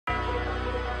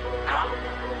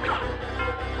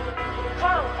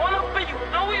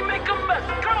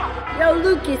yo,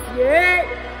 Lucas, you heard?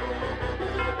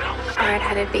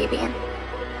 Hard-headed baby.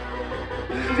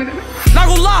 Not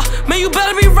gon' lie, man, you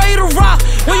better be ready to rock.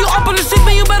 When you up on the seat,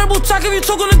 man, you better move tight. If you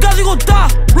talk on the guys, you gon'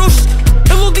 die. Roosh,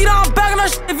 if you ddot, I'm back on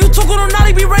that shit. If you talk on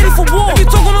naughty, be ready for war. If you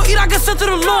talk on eat, I get sent to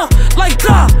the law. Like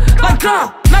God. Not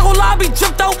gon' lie, I be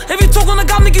dripped out. If you talk on the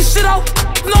guy, make your shit out.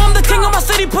 No, I'm the king of my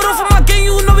city. Put up for my gang,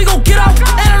 you know we gon' get out.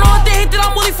 And I know if they hate that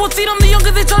I'm only 14. I'm the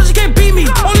youngest, they charge, you can't beat me.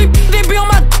 Only they be on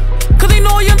my cause they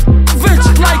know you're rich.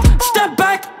 Like, step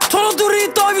back. Told him do the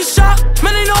throw every shot.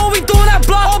 Man, they know what we doing that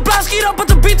block. All blast get up, but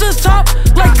the beat to the top.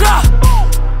 Like God.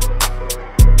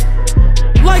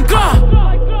 Like God.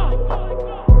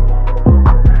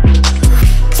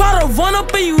 Try to run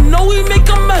up and you know we make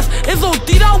a mess. It's on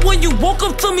ddot when you walk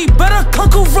up to me, better come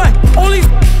correct.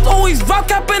 Always rock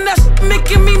capping, that shit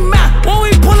making me mad. When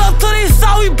we pull up to this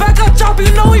side, we back up chop,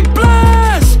 you know we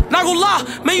blast. Not gon' lie,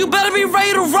 man, you better be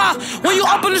ready to rock. When you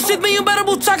up in the shit, man, you better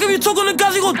move tight. If you talk on the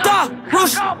guys, you gon' die.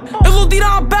 Rush, if you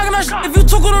ddot, I'm back on that shit. If you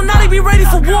talk on naughty, be ready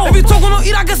for war. If you talk on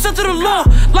eat, I get sent to the law.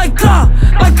 Like God.